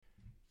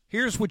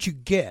Here's what you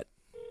get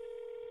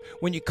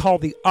when you call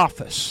the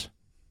office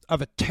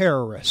of a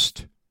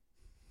terrorist.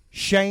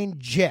 Shane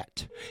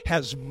Jett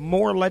has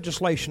more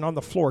legislation on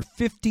the floor,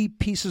 50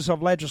 pieces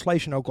of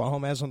legislation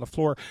Oklahoma has on the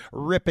floor,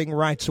 ripping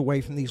rights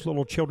away from these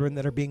little children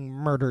that are being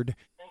murdered.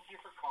 Thank you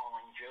for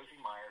calling Josie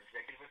Meyer,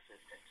 Executive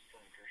Assistant to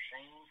Senator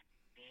Shane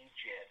D.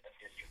 Jett of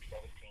District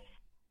 17,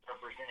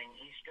 representing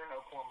Eastern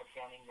Oklahoma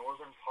County,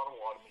 Northern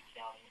Pottawatomie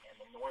County,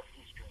 and the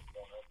northeastern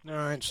corner.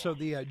 All right, so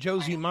the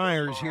Josie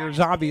Myers here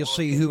is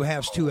obviously who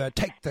has to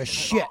take the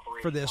shit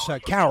for this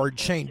coward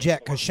Shane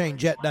Jett, because Shane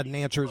Jett doesn't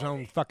answer his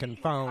own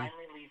fucking phone.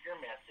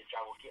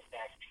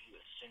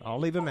 I'll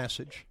leave a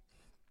message.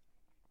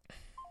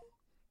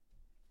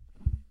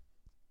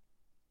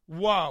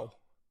 Whoa.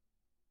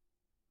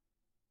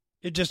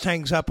 It just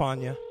hangs up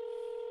on you.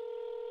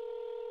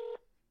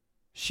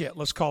 Shit,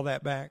 let's call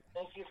that back.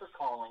 Thank you for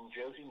calling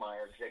Josie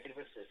Meyer, Executive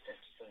Assistant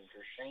to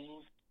Senator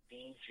Shane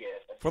D.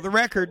 Jett. For the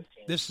record,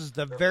 this is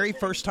the very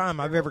first time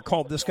I've ever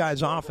called this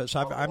guy's office.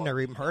 I've never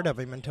even heard of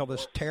him until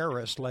this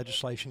terrorist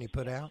legislation he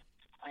put out.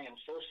 I am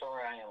so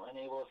sorry I am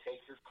unable to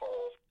take your call.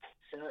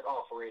 Senate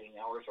operating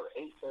hours are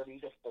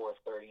 8:30 to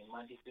 4:30,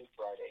 Monday through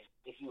Friday.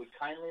 If you would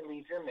kindly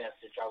leave your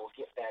message, I will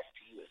get back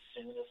to you as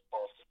soon as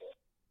possible.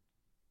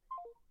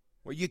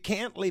 Well, you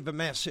can't leave a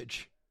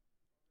message.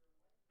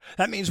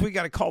 That means we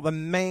got to call the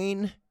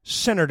main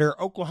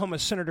senator, Oklahoma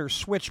Senator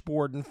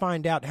switchboard, and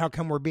find out how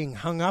come we're being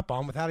hung up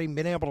on without even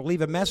being able to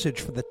leave a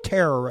message for the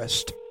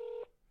terrorist.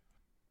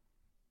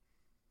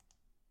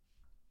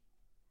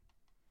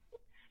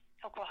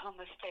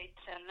 Oklahoma State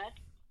Senate.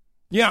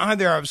 Yeah, hi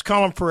there. I was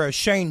calling for a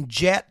Shane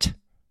Jett.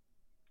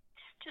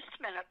 Just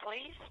a minute,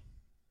 please.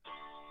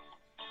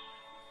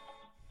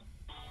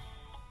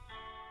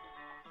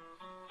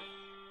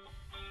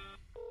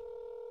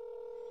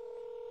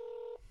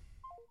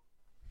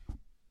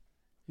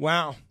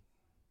 Wow.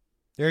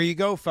 There you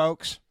go,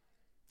 folks.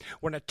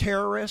 When a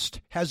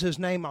terrorist has his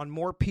name on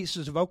more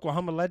pieces of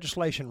Oklahoma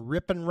legislation,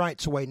 ripping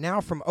rights away now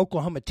from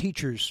Oklahoma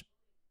teachers.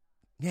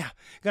 Yeah,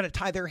 got to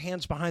tie their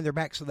hands behind their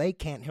back so they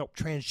can't help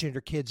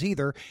transgender kids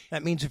either.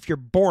 That means if you're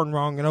born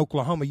wrong in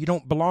Oklahoma, you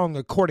don't belong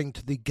according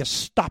to the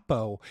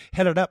Gestapo,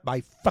 headed up by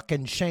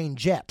fucking Shane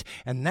Jett.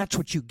 And that's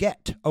what you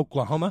get,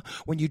 Oklahoma,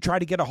 when you try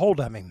to get a hold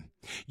of him.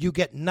 You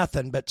get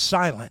nothing but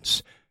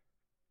silence.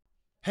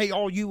 Hey,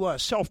 all you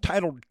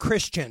self-titled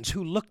Christians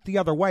who look the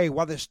other way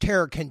while this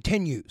terror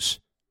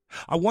continues,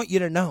 I want you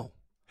to know.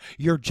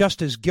 You're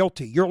just as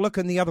guilty. Your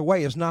looking the other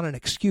way is not an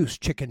excuse,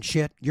 chicken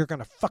shit. You're going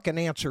to fucking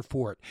answer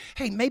for it.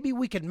 Hey, maybe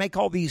we could make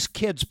all these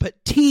kids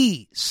put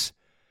T's,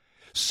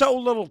 so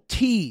little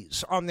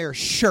T's on their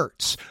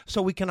shirts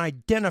so we can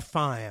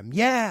identify them.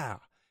 Yeah.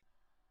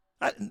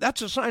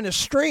 That's a sign of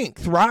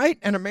strength, right?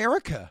 In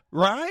America,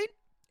 right?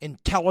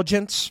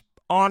 Intelligence,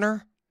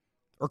 honor,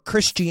 or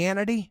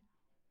Christianity.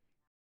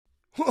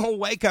 Oh,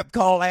 wake-up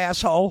call,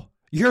 asshole.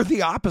 You're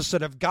the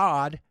opposite of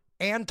God.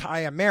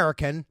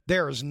 Anti-American.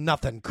 There is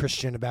nothing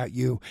Christian about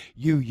you.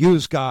 You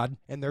use God,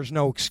 and there's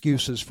no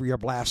excuses for your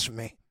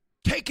blasphemy.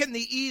 Taking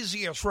the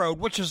easiest road,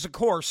 which is, of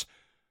course,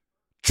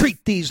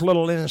 treat these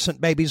little innocent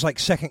babies like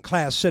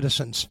second-class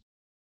citizens.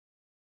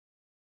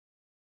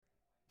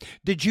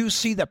 Did you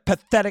see the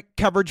pathetic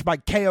coverage by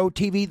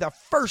KOTV? The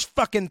first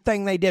fucking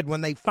thing they did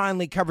when they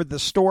finally covered the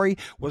story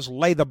was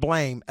lay the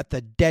blame at the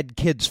dead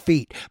kid's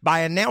feet. By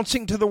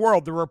announcing to the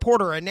world, the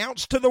reporter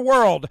announced to the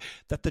world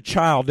that the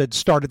child had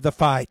started the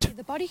fight.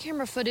 The body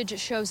camera footage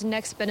shows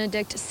Next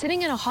Benedict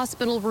sitting in a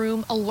hospital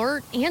room,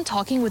 alert and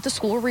talking with the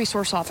school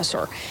resource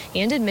officer,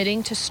 and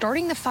admitting to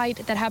starting the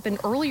fight that happened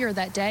earlier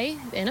that day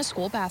in a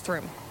school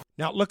bathroom.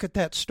 Now look at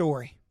that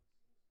story.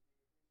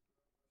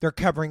 They're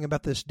covering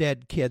about this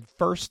dead kid.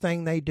 First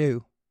thing they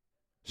do,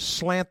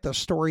 slant the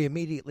story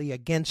immediately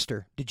against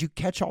her. Did you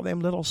catch all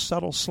them little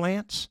subtle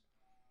slants?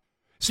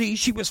 See,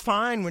 she was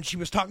fine when she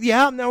was talking.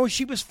 Yeah, no,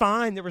 she was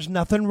fine. There was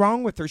nothing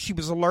wrong with her. She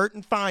was alert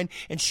and fine,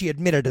 and she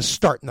admitted to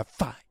starting the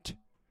fight.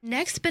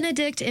 Next,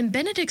 Benedict and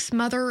Benedict's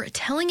mother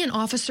telling an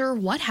officer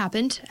what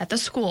happened at the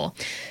school.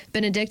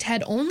 Benedict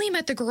had only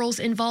met the girls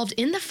involved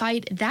in the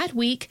fight that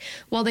week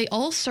while they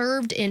all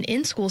served an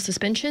in-school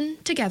suspension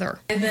together.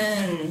 I've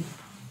been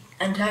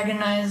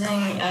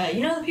antagonizing,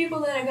 the people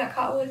that I got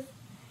caught with?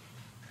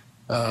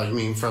 You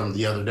mean from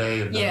the other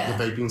day of the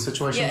vaping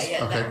situations?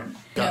 Yeah, okay.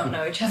 We don't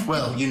know each other.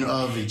 Well, you know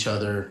of each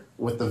other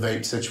with the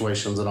vape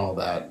situations and all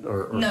that?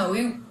 Or... No,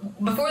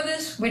 before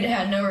this, we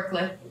had no work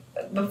life.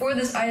 Before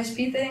this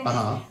ISP thing,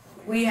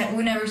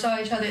 we never saw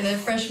each other. The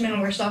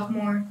freshmen were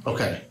sophomore.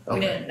 Okay. We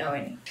didn't know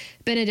any.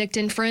 Benedict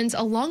and friends,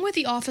 along with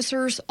the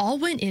officers, all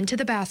went into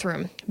the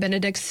bathroom.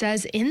 Benedict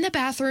says in the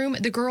bathroom,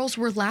 the girls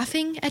were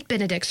laughing at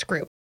Benedict's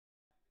group.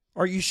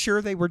 Are you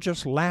sure they were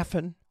just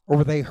laughing, or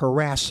were they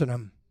harassing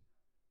him?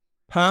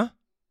 Huh?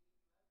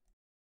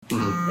 They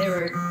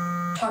were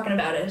talking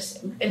about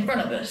us in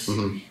front of us.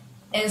 Mm-hmm.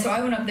 And so I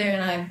went up there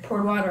and I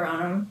poured water on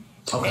them.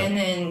 Okay. And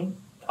then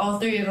all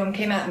three of them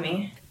came at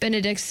me.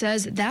 Benedict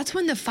says that's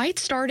when the fight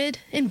started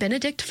and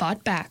Benedict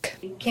fought back.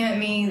 They came at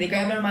me, they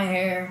grabbed onto my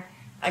hair,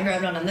 I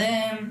grabbed onto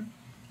them.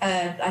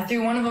 I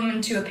threw one of them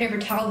into a paper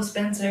towel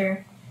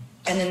dispenser,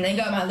 And then they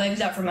got my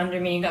legs out from under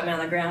me and got me on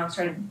the ground and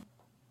started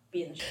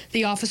beating the shit.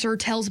 The officer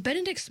tells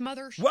Benedict's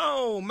mother...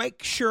 Whoa,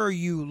 make sure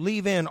you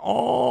leave in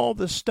all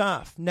the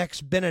stuff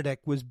next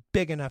Benedict was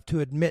big enough to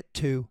admit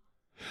to,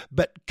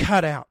 but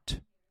cut out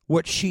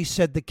what she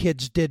said the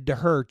kids did to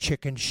her,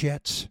 chicken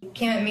shits. They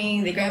came at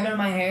me, they grabbed onto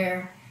my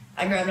hair,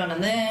 I grabbed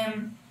onto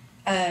them,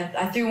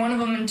 I threw one of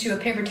them into a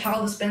paper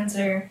towel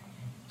dispenser,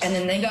 and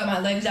then they got my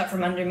legs out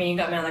from under me and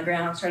got me on the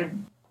ground and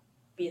started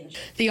beating the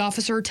shit. The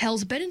officer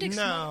tells Benedict's...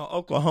 No,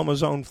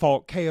 Oklahoma's own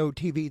fault,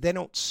 KOTV. They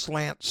don't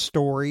slant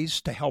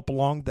stories to help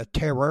along the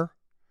terror.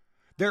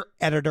 Their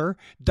editor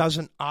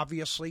doesn't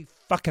obviously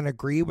fucking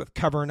agree with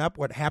covering up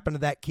what happened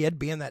to that kid,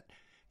 being that,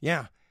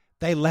 yeah,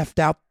 they left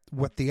out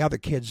what the other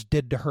kids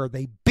did to her.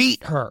 They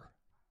beat her.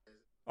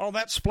 Oh,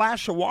 that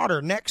splash of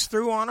water next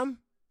through on them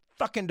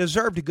fucking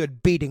deserved a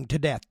good beating to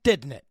death,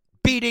 didn't it?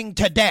 Beating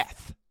to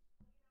death.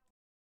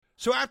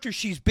 So after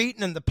she's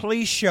beaten and the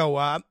police show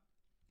up,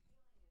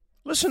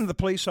 listen to the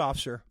police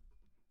officer.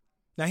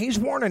 Now, he's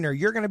warning her,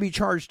 you're going to be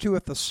charged too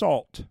with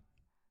assault.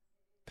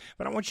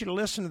 But I want you to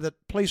listen to the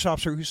police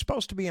officer who's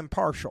supposed to be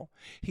impartial.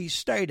 He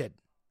stated,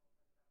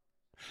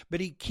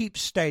 but he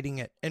keeps stating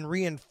it and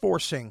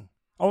reinforcing.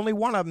 Only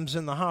one of them's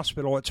in the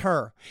hospital. It's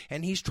her.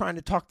 And he's trying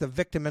to talk the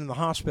victim in the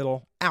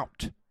hospital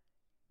out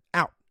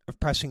of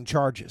pressing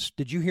charges.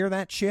 Did you hear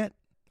that shit?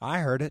 I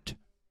heard it.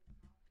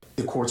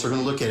 The courts are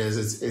going to look at it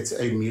as it's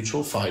a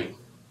mutual fight.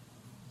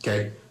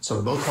 Okay?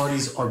 So both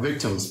parties are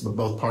victims, but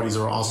both parties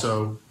are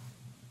also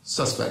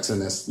suspects in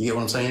this. You get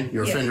what I'm saying?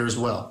 You're an offender as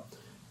well.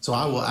 So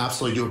I will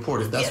absolutely do a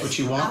report. If that's what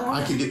you want,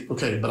 I can do.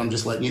 Okay, but I'm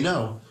just letting you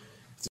know.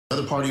 If the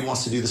other party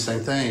wants to do the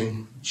same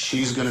thing,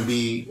 she's going to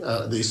be,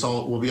 the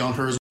assault will be on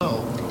her as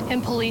well.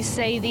 And police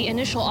say the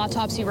initial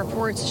autopsy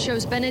reports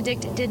shows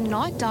Benedict did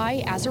not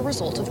die as a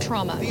result of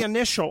trauma. The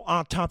initial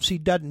autopsy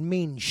doesn't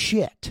mean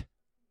shit.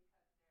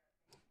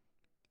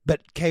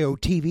 But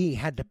KOTV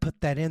had to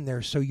put that in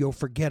there so you'll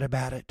forget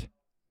about it.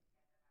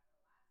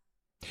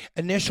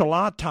 Initial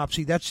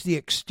autopsy, that's the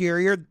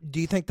exterior. Do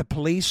you think the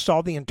police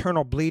saw the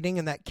internal bleeding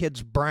in that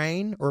kid's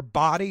brain or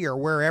body or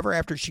wherever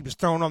after she was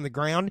thrown on the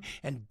ground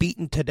and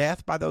beaten to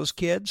death by those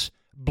kids?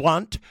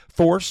 Blunt,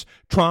 force,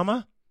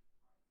 trauma?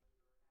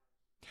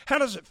 How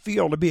does it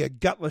feel to be a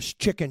gutless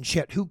chicken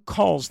shit who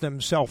calls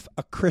themselves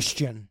a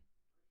Christian?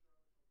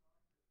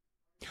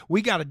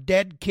 We got a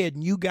dead kid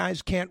and you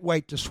guys can't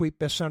wait to sweep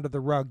this under the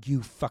rug,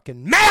 you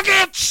fucking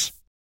maggots!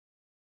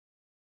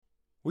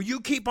 Will you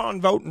keep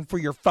on voting for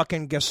your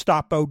fucking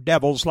Gestapo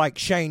devils like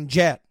Shane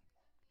Jett,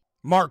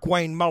 Mark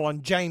Wayne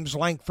Mullen, James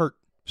Langford,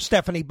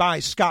 Stephanie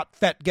Bice, Scott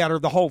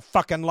Fettgetter, the whole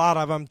fucking lot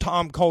of them?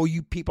 Tom Cole,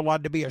 you people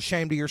ought to be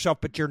ashamed of yourself,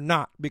 but you're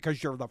not,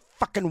 because you're the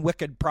fucking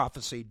wicked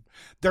prophesied.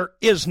 There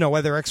is no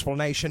other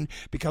explanation,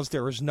 because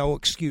there is no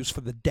excuse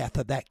for the death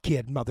of that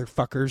kid,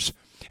 motherfuckers,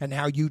 and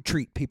how you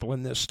treat people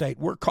in this state.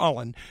 We're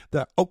calling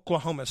the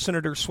Oklahoma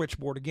Senator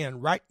Switchboard again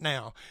right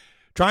now,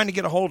 trying to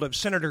get a hold of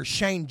Senator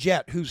Shane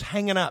Jett, who's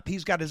hanging up.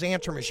 He's got his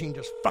answer machine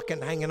just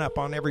fucking hanging up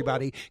on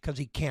everybody because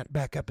he can't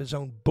back up his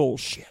own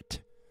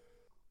bullshit.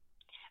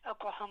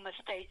 Oklahoma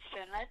State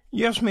Senate.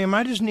 Yes, ma'am.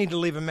 I just need to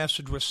leave a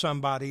message with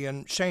somebody,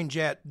 and Shane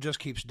Jett just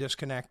keeps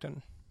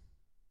disconnecting.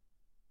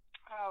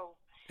 Oh.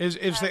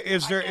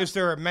 Is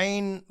there a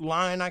main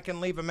line I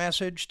can leave a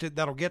message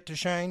that'll get to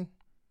Shane?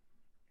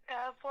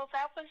 Well,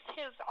 that was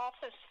his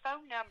office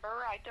phone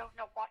number. I don't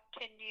know what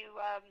can you.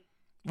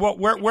 Well,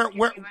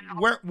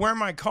 where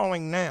am I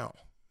calling now?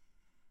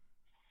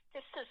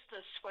 This is the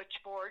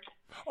switchboard.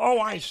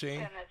 Oh, I see.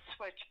 Senate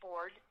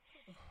switchboard.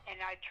 And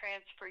I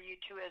transfer you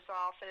to his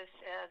office.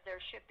 There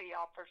should be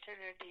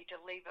opportunity to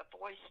leave a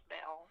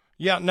voicemail.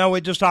 Yeah, no,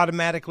 it just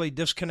automatically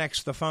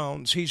disconnects the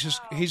phones.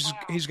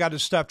 He's got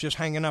his stuff just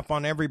hanging up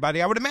on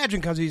everybody. I would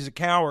imagine because he's a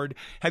coward.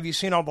 Have you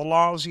seen all the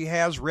laws he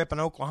has ripping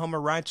Oklahoma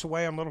rights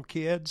away on little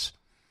kids?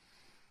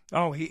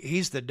 Oh,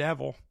 he's the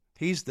devil.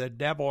 He's the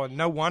devil, and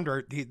no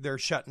wonder they're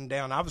shutting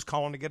down. I was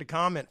calling to get a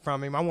comment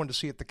from him. I wanted to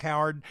see if the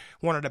coward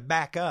wanted to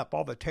back up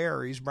all the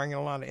terror he's bringing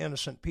a lot of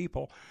innocent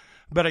people.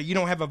 But you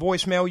don't have a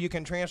voicemail you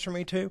can transfer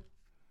me to?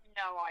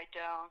 No, I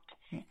don't.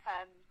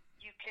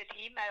 You could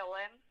email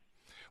him.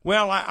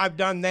 Well, I've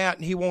done that,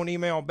 and he won't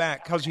email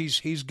back because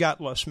he's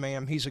gutless,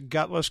 ma'am. He's a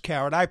gutless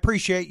coward. I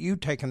appreciate you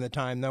taking the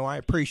time, though. I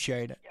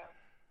appreciate it. Yeah.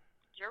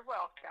 You're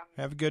welcome.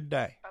 Have a good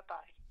day. Bye-bye.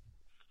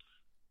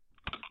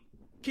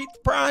 Keep the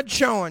pride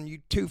showing, you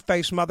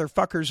two-faced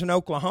motherfuckers in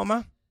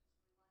Oklahoma.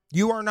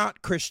 You are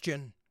not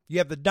Christian. You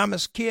have the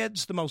dumbest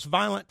kids, the most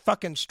violent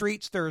fucking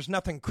streets. There is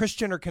nothing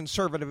Christian or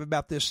conservative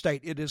about this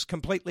state. It is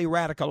completely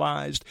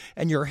radicalized,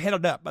 and you're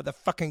headed up by the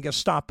fucking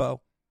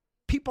Gestapo.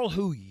 People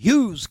who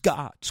use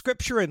God,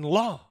 Scripture, and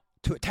law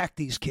to attack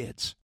these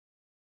kids.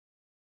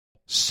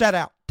 Set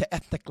out to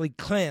ethnically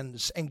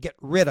cleanse and get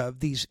rid of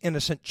these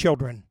innocent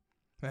children.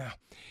 Well,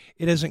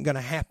 it isn't going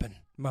to happen,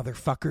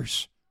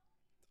 motherfuckers.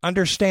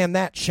 Understand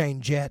that,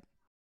 Shane Jett.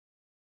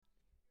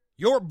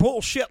 Your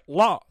bullshit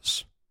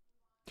laws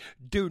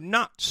do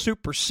not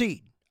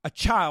supersede a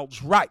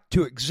child's right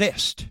to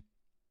exist.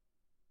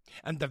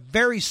 And the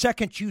very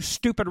second you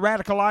stupid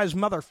radicalized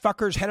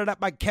motherfuckers headed up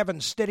by Kevin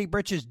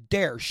Steadybritches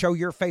dare show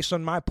your face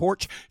on my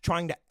porch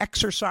trying to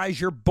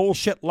exercise your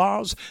bullshit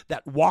laws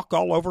that walk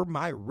all over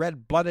my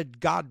red-blooded,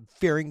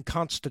 God-fearing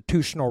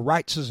constitutional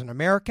rights as an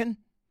American,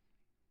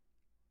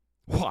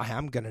 why,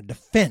 I'm going to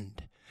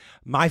defend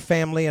my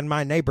family and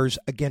my neighbors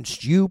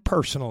against you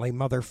personally,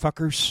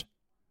 motherfuckers.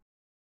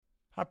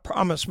 I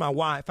promised my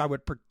wife I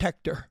would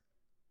protect her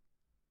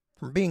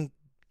from being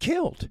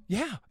killed.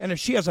 Yeah. And if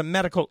she has a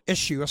medical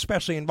issue,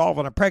 especially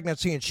involving a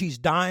pregnancy, and she's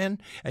dying,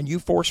 and you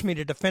force me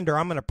to defend her,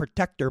 I'm going to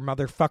protect her,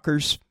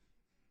 motherfuckers.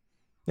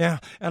 Yeah.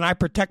 And I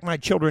protect my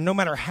children no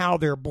matter how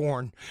they're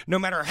born. No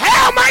matter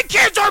how my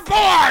kids are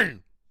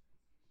born!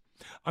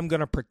 I'm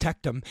going to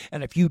protect them.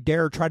 And if you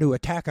dare try to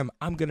attack them,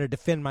 I'm going to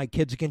defend my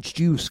kids against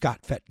you,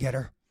 Scott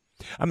Fettgetter.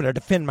 I'm going to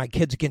defend my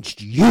kids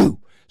against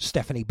you,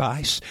 Stephanie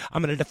Bice.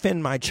 I'm going to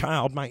defend my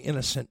child, my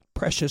innocent,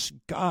 precious,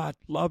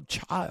 God-loved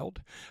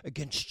child,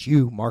 against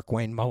you, Mark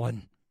Wayne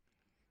Mullen,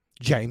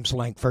 James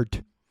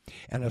Lankford,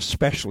 and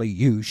especially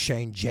you,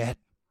 Shane Jett.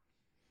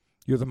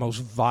 You're the most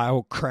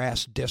vile,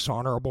 crass,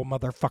 dishonorable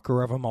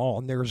motherfucker of them all,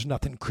 and there is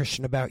nothing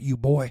Christian about you,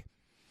 boy.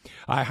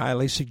 I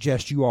highly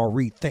suggest you all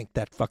rethink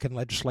that fucking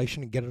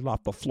legislation and get it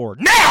off the floor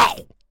now!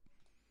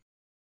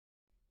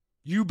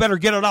 You better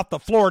get it off the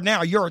floor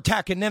now. You're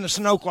attacking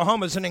innocent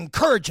Oklahomans and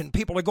encouraging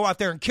people to go out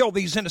there and kill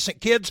these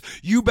innocent kids.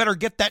 You better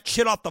get that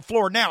shit off the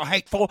floor now,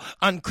 hateful,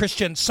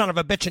 unchristian son of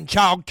a bitch and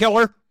child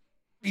killer.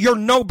 You're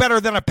no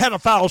better than a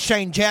pedophile,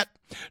 Shane Jett.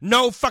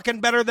 No fucking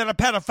better than a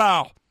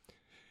pedophile.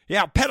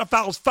 Yeah,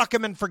 pedophiles fuck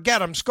him and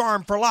forget him, scar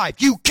him for life.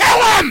 You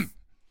kill him!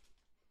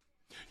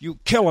 You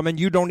kill them and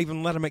you don't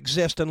even let them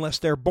exist unless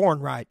they're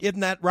born right. Isn't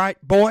that right,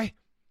 boy?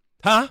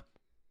 Huh?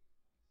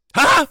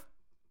 Huh?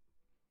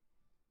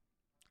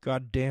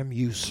 God damn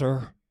you,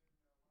 sir.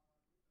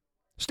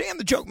 Stay on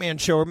the Joke Man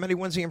Show every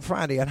Wednesday and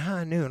Friday at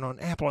high noon on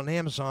Apple and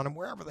Amazon and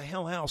wherever the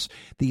hell else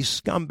these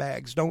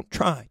scumbags don't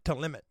try to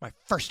limit my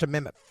First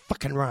Amendment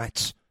fucking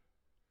rights.